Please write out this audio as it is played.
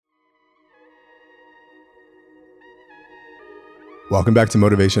Welcome back to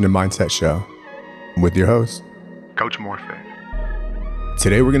Motivation and Mindset Show with your host, Coach Morphin.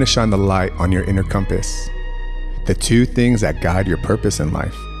 Today we're going to shine the light on your inner compass, the two things that guide your purpose in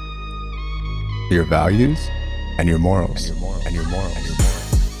life, your values and your morals.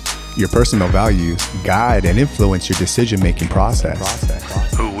 Your personal values guide and influence your decision-making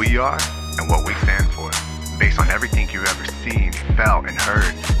process. Who we are and what we stand for, based on everything you've ever seen, felt, and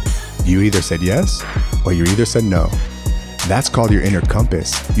heard. You either said yes or you either said no. That's called your inner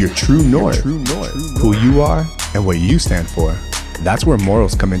compass, your true north, who you are and what you stand for. That's where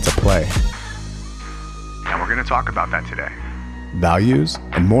morals come into play. And we're going to talk about that today. Values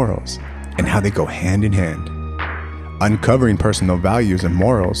and morals, and how they go hand in hand. Uncovering personal values and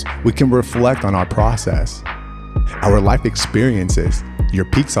morals, we can reflect on our process, our life experiences, your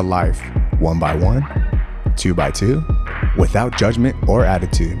peaks of life, one by one, two by two, without judgment or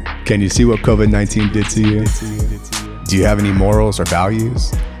attitude. Can you see what COVID-19 did to you? Do you have any morals or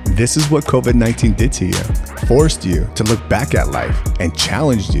values? This is what COVID-19 did to you. Forced you to look back at life and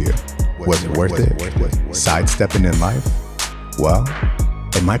challenged you. Was it worth it? Sidestepping in life? Well,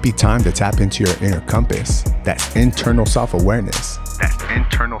 it might be time to tap into your inner compass, that internal self-awareness.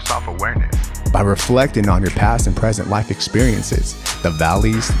 By reflecting on your past and present life experiences, the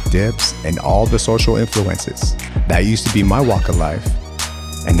valleys, dips, and all the social influences. That used to be my walk of life,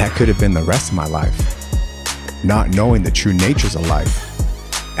 and that could have been the rest of my life. Not knowing the true natures of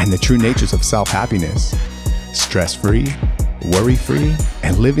life and the true natures of self-happiness, stress-free, worry-free,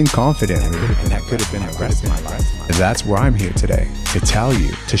 and living confident. And that could have been the rest of my life. That's where I'm here today, to tell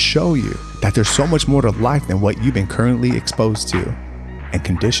you, to show you that there's so much more to life than what you've been currently exposed to and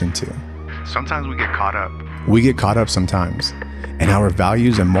conditioned to. Sometimes we get caught up. We get caught up sometimes, and our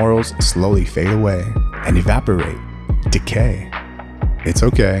values and morals slowly fade away and evaporate, decay. It's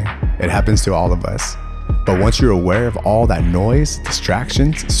okay. It happens to all of us. But once you're aware of all that noise,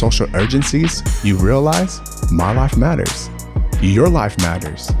 distractions, social urgencies, you realize my life matters. Your life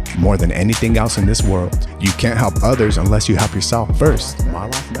matters more than anything else in this world. You can't help others unless you help yourself first. My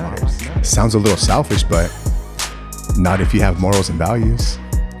life matters. Sounds a little selfish, but not if you have morals and values.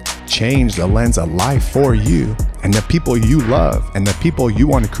 Change the lens of life for you and the people you love and the people you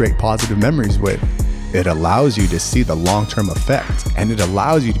want to create positive memories with. It allows you to see the long-term effect, and it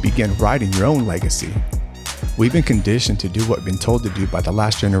allows you to begin writing your own legacy. We've been conditioned to do what we've been told to do by the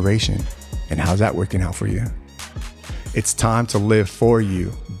last generation. And how's that working out for you? It's time to live for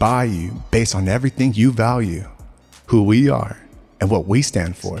you, by you, based on everything you value, who we are, and what we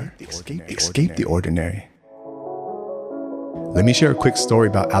stand for. Escape the ordinary. Let me share a quick story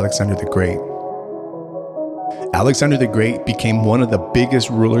about Alexander the Great. Alexander the Great became one of the biggest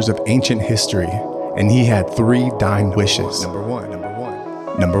rulers of ancient history, and he had 3 dying wishes.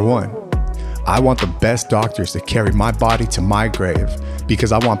 Number one, I want the best doctors to carry my body to my grave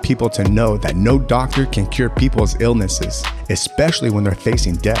because I want people to know that no doctor can cure people's illnesses, especially when they're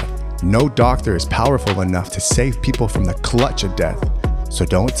facing death. No doctor is powerful enough to save people from the clutch of death. So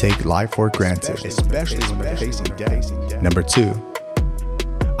don't take life for granted, especially when they're facing death. Number 2,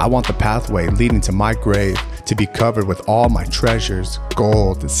 I want the pathway leading to my grave to be covered with all my treasures,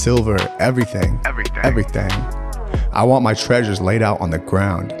 gold, silver, everything. I want my treasures laid out on the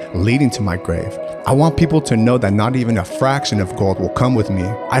ground, leading to my grave. I want people to know that not even a fraction of gold will come with me.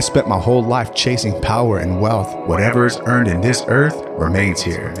 I spent my whole life chasing power and wealth. Whatever is earned in this earth remains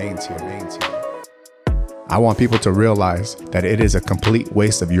here. I want people to realize that it is a complete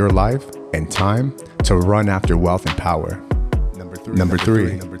waste of your life and time to run after wealth and power. Number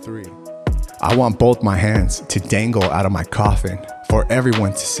three, I want both my hands to dangle out of my coffin for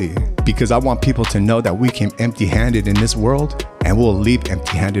everyone to see, because I want people to know that we came empty-handed in this world and we'll leave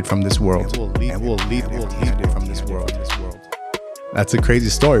empty-handed from this world. That's a crazy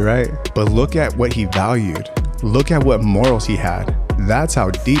story, right? But look at what he valued. Look at what morals he had. That's how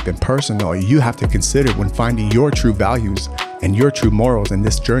deep and personal you have to consider when finding your true values and your true morals in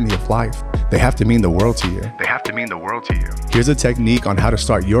this journey of life. They have to mean the world to you. Here's a technique on how to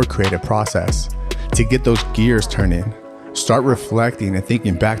start your creative process. To get those gears turning, start reflecting and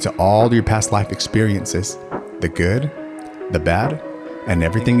thinking back to all your past life experiences, the good, the bad, and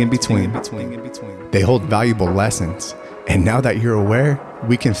everything in between. They hold valuable lessons. And now that you're aware,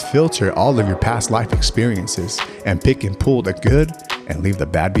 we can filter all of your past life experiences and pick and pull the good and leave the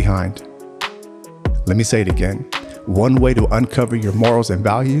bad behind. Let me say it again. One way to uncover your morals and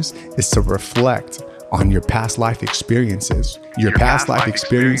values is to reflect on your past life experiences. Your past life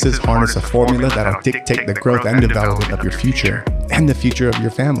experiences harness a formula that'll dictate the growth and development of your future and the future of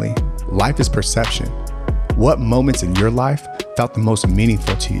your family. Life is perception. What moments in your life felt the most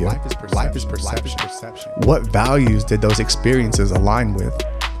meaningful to you? Life is perception. What values did those experiences align with?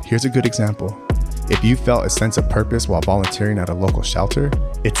 Here's a good example. If you felt a sense of purpose while volunteering at a local shelter,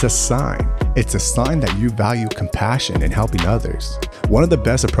 it's a sign. It's a sign that you value compassion and helping others. One of the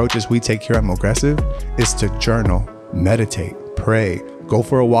best approaches we take here at Mogressive is to journal, meditate, pray, go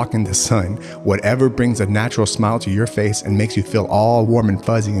for a walk in the sun, whatever brings a natural smile to your face and makes you feel all warm and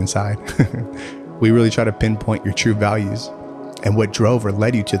fuzzy inside. We really try to pinpoint your true values and what drove or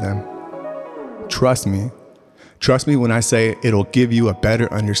led you to them. Trust me. Trust me when I say it'll give you a better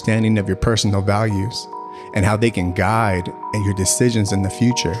understanding of your personal values and how they can guide your decisions in the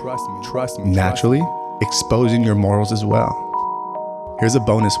future. Trust me. Naturally, exposing your morals as well. Here's a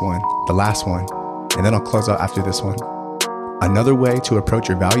bonus one, the last one, and then I'll close out after this one. Another way to approach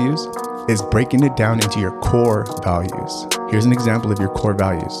your values is breaking it down into your core values. Here's an example of your core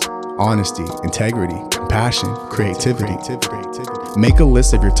values: honesty, integrity, compassion, creativity. Make a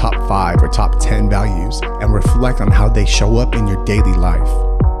list of your top 5 or top 10 values and reflect on how they show up in your daily life.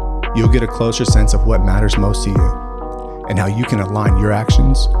 You'll get a closer sense of what matters most to you and how you can align your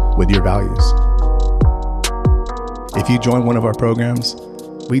actions with your values. If you join one of our programs,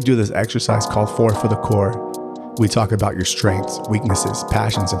 we do this exercise called 4 for the Core. We talk about your strengths, weaknesses,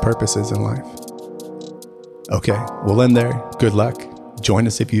 passions, and purposes in life. Okay, we'll end there. Good luck. Join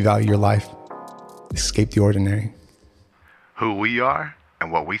us if you value your life. Escape the ordinary. Who we are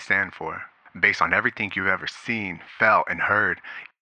and what we stand for, based on everything you've ever seen, felt, and heard,